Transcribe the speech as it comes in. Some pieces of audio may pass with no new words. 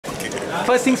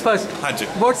First things first. हाँ जी.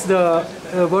 What's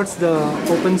the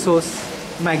open source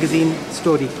magazine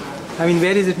story? I mean,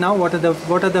 where is it now? What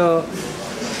are the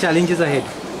challenges ahead?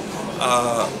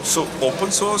 So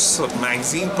open source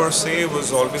magazine per se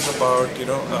was always about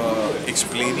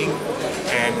explaining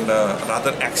and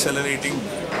rather accelerating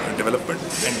development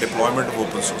and deployment of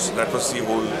open source. That was the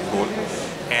whole goal.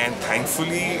 And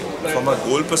thankfully, from a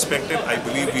goal perspective, I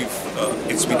believe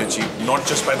it's been achieved. Not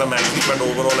just by the magazine, but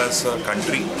overall as a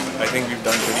country, I think we've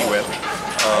done pretty well.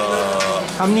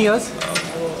 How many years?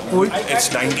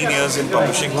 It's 19 years in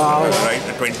publishing, wow. Right?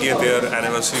 The 20th year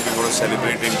anniversary we're going to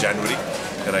celebrate in January,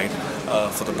 right?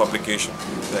 For the publication,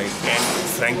 right? And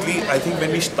frankly, I think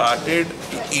when we started,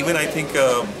 even I think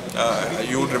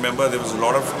you would remember there was a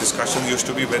lot of discussion used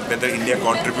to be whether India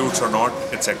contributes or not,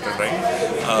 etc. Right?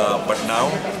 But now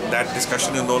that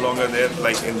discussion is no longer there.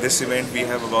 Like in this event, we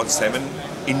have about 7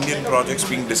 Indian projects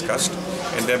being discussed,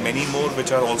 and there are many more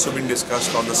which are also being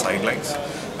discussed on the sidelines.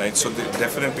 Right, so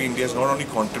definitely India is not only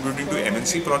contributing to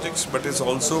MNC projects, but is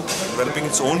also developing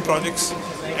its own projects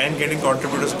and getting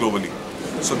contributors globally.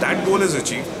 So that goal is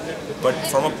achieved. But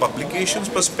from a publications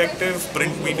perspective,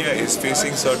 print media is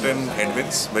facing certain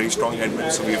headwinds, very strong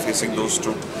headwinds. So we are facing those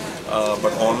too.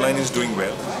 But online is doing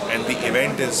well, and the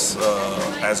event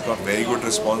has got very good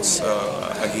response.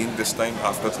 Again, this time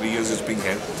after 3 years it's being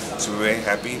held. So we're very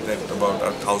happy that about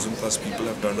 1,000+ people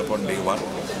have turned up on day one,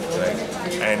 right?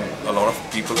 And a lot of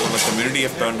people from the community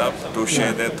have turned up to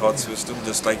share their thoughts, wisdom,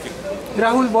 just like you.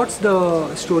 Rahul, what's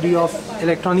the story of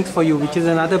electronics for you, which is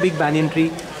another big banyan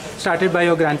tree, started by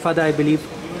your grandfather, I believe,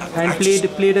 and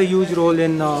played a huge role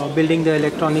in building the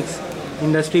electronics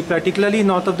industry, particularly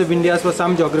north of the Vindhyas for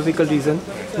some geographical reason,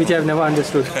 which I have never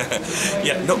understood.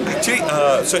 Yeah, no, actually,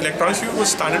 so electronics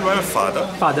was started by my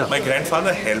father. My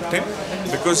grandfather helped him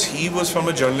because he was from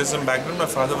a journalism background. My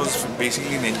father was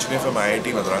basically an engineer from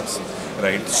IIT Madras,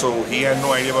 right? So he had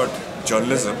no idea about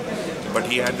journalism, but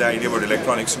he had the idea about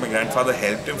electronics, so my grandfather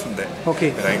helped him from there.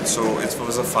 Okay. Right, so it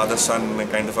was a father-son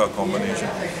kind of a combination.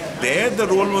 There, the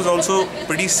role was also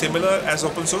pretty similar as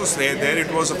open source. There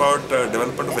it was about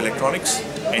development of electronics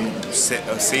and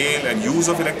sale and use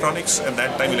of electronics. At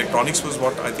that time, electronics was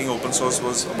what I think open source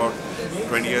was about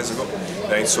 20 years ago.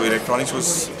 Right, so electronics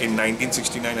was in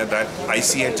 1969. At that,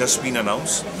 IC had just been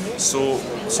announced. So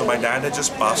my dad had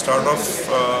just passed out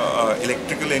of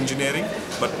electrical engineering,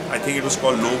 but I think it was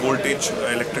called low voltage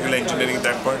electrical engineering at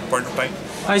that point of time.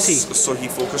 I see. So he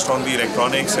focused on the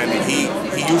electronics, and he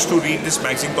used to read this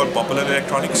magazine called Popular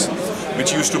Electronics,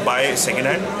 which he used to buy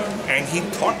secondhand. And he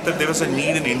thought that there was a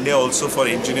need in India also for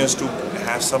engineers to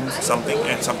have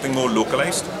something more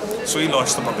localized. So he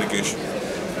launched the publication,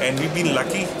 and we've been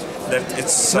lucky that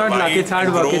it's survived, it's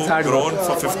hard work, grown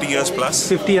for 50 years plus,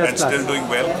 50 years and plus. Still doing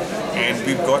well. And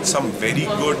we've got some very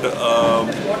good.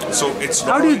 So it's.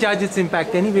 How do you judge its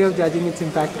impact? Any way of judging its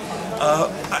impact?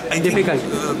 I Difficult.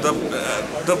 think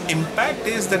the impact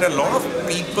is that a lot of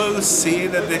people say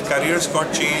that their careers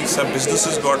got changed, some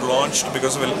businesses got launched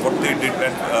because of what they did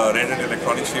at Red Hat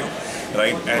Electronics Field,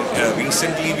 right? And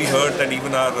recently we heard that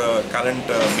even our current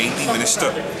Meiti minister,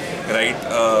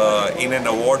 right, in an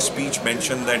award speech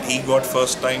mentioned that he got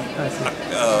first time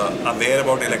aware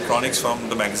about electronics from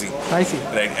the magazine. I see.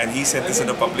 Right, and he said this in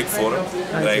a public forum,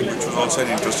 right, which was also an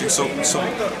interesting. So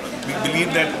we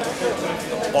believe that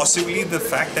possibly the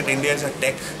fact that India is a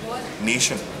tech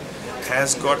nation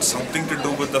has got something to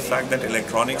do with the fact that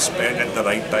electronics spread at the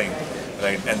right time,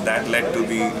 right, and that led to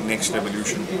the next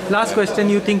revolution. Last question,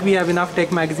 you think we have enough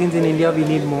tech magazines in India? We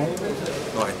need more?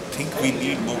 No, I think we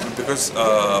need more because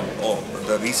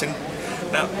the recent.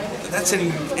 Now, that's an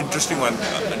interesting one.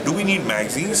 Do we need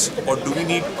magazines or do we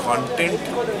need content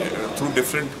through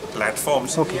different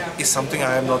platforms? Okay. Is something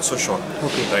I am not so sure.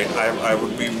 Okay. Right? I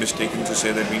would be mistaken to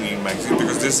say that we need magazines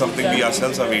because this is something we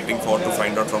ourselves are waiting for to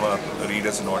find out from our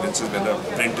readers and audiences whether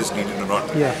print is needed or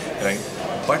not. Yeah. Right?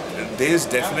 But there is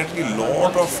definitely a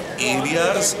lot of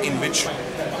areas in which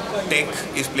tech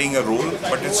is playing a role,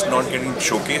 but it's not getting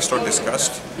showcased or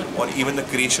discussed, or even the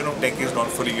creation of tech is not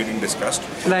fully getting discussed.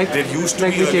 Like, there used to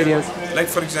like be which areas? Like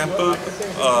for example,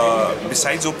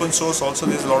 besides open source, also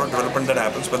there's a lot of development that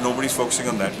happens, but nobody's focusing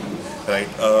on that. Right?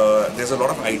 There's a lot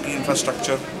of IT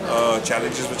infrastructure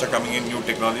challenges which are coming in, new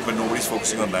technology, but nobody's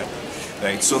focusing on that.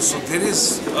 Right? So there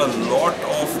is a lot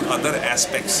of other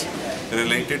aspects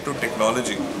related to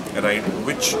technology, right,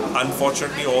 which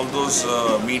unfortunately all those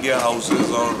media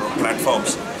houses or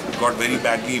platforms got very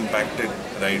badly impacted,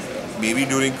 right, maybe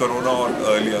during Corona or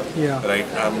earlier, Yeah. right?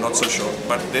 I'm not so sure,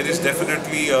 but there is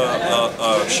definitely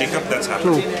a shake-up that's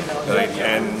happening, right?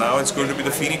 And now it's going to be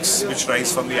the phoenix which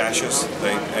rise from the ashes,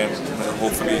 right? And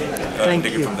hopefully Thank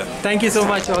take you. it from there. Thank you so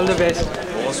much. All the best.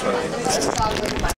 Most welcome.